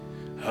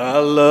I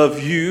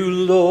love you,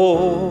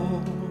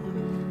 Lord,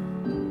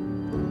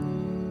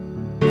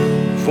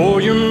 for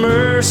your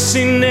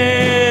mercy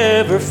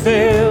never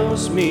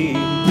fails me.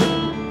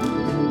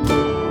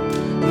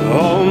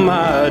 All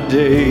my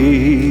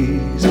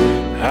days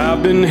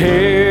I've been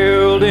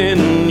held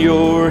in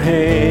your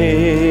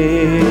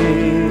hand.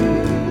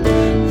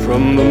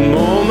 From the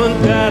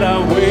moment that I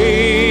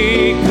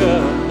wake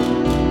up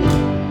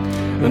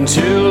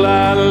until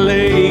I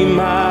lay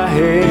my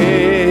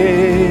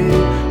head,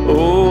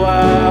 oh,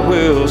 I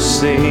will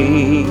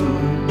sing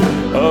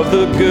of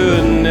the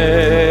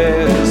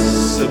goodness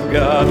of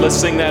God. Let's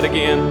sing that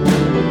again.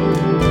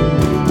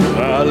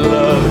 I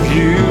love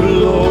you,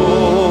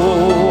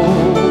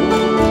 Lord,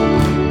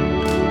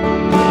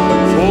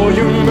 for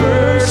your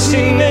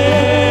mercy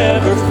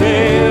never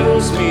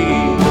fails me.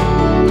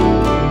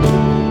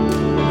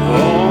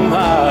 All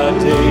my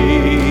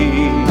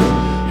days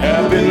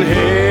have been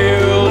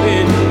held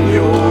in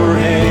your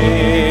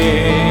hand.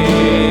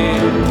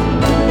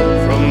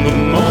 From the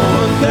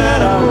moment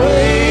that I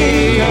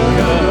wake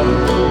up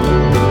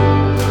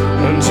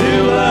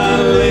until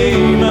I lay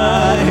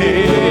my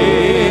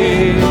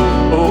head,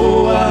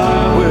 oh,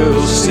 I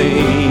will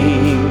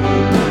sing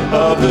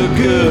of the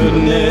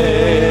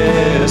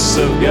goodness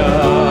of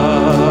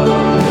God.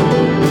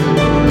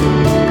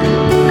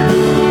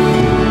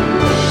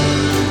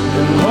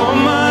 And all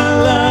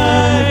my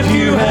life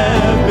you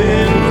have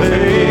been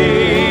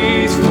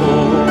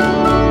faithful.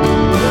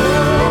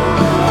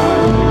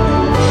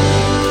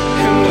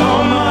 And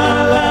all my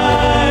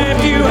life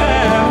you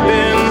have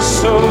been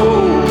so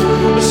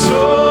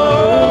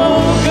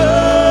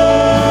good.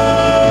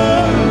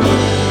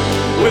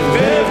 With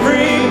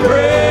every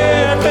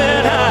breath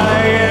that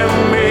I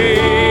am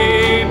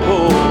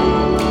able,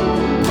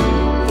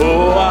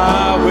 oh,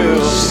 I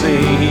will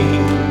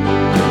sing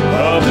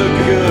of the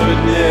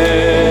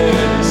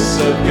goodness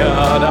of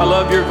God. I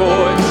love your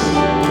voice.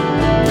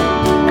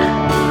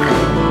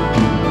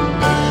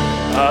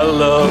 I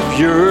love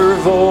your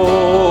voice.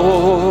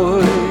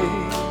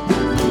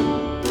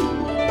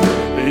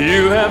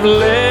 You have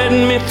led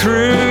me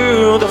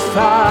through the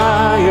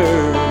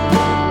fire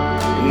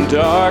in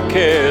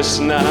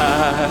darkest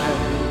night.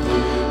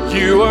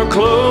 You are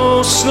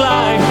close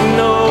like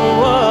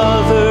no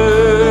other.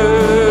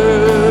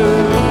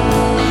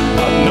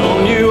 I've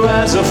known you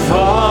as a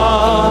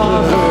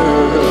father.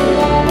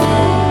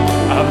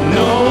 I've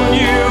known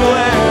you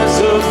as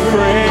a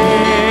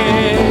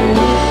friend.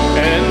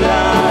 And I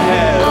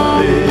have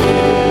lived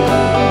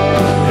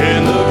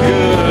in the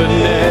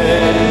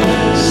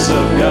goodness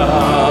of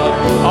God.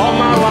 All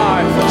my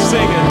life I'm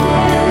singing.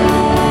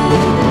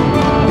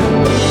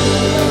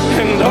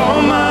 And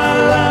all my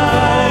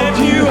life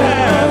you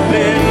have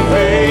been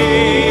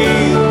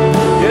faithful.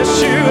 Yes,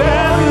 you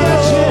have,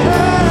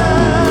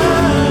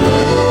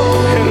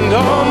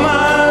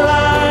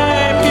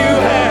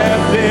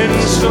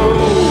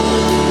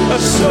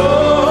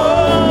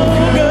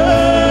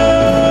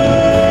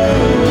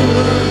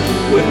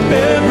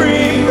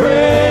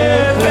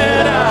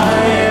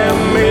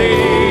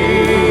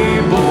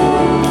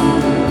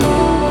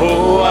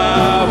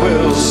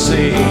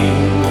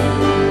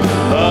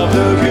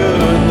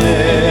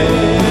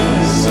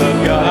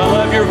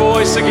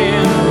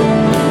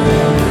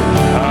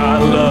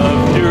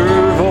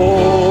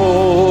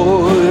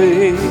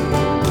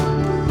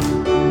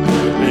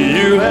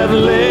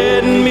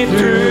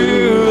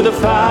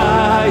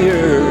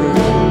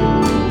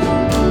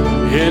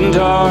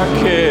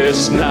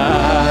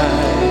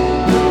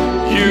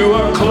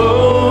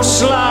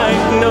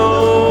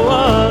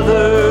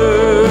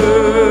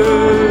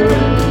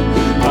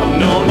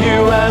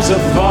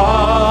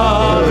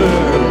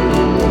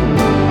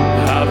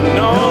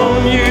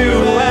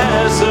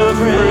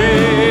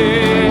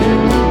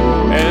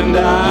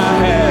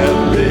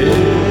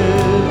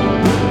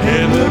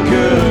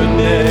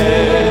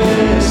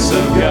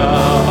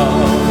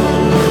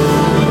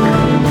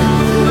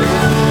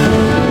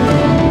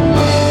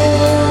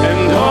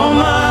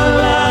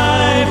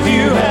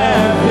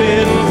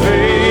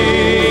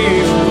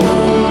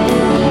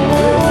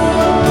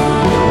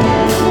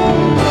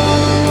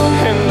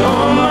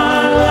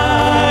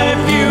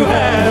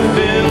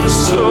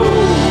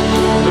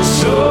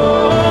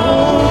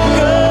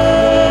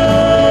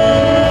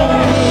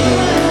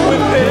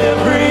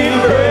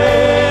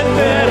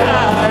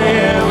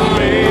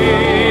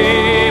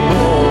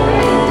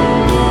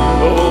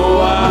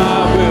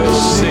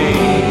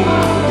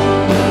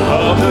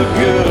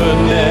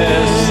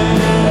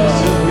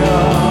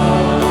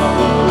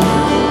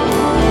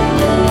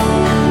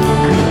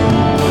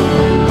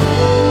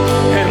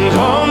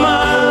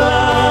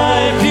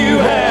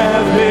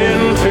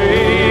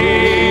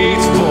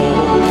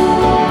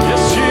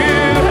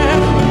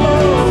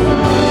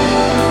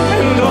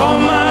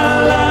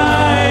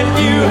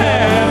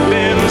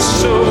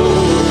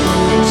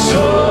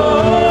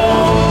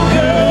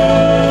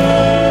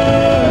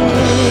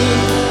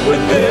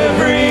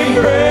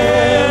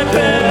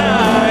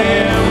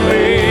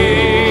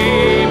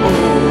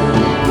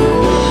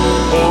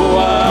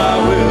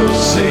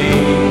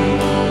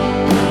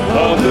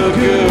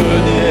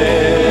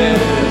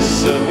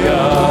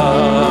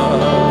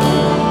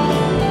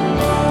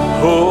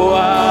 Oh,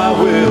 I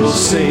will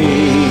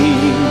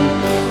sing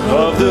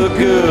of the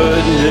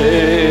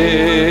goodness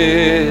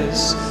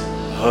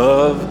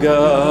of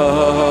God.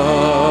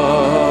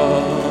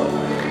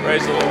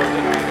 Praise the Lord.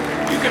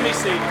 You can be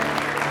seated.